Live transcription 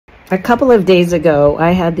A couple of days ago,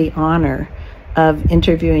 I had the honor of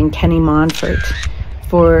interviewing Kenny Monfort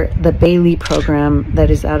for the Bailey program that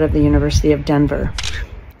is out of the University of Denver.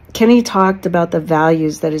 Kenny talked about the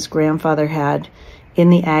values that his grandfather had in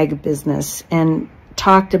the ag business and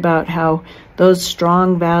talked about how those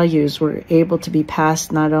strong values were able to be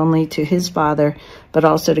passed not only to his father, but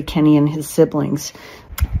also to Kenny and his siblings.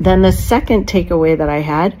 Then the second takeaway that I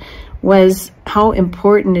had was how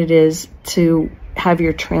important it is to have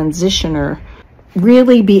your transitioner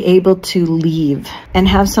really be able to leave and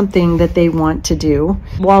have something that they want to do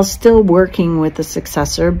while still working with the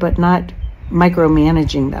successor, but not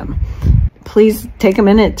micromanaging them. Please take a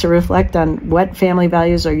minute to reflect on what family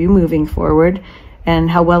values are you moving forward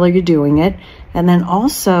and how well are you doing it? And then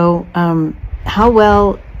also, how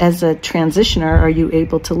well as a transitioner are you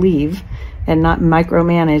able to leave and not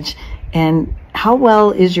micromanage? And how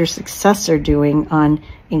well is your successor doing on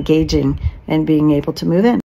engaging and being able to move in?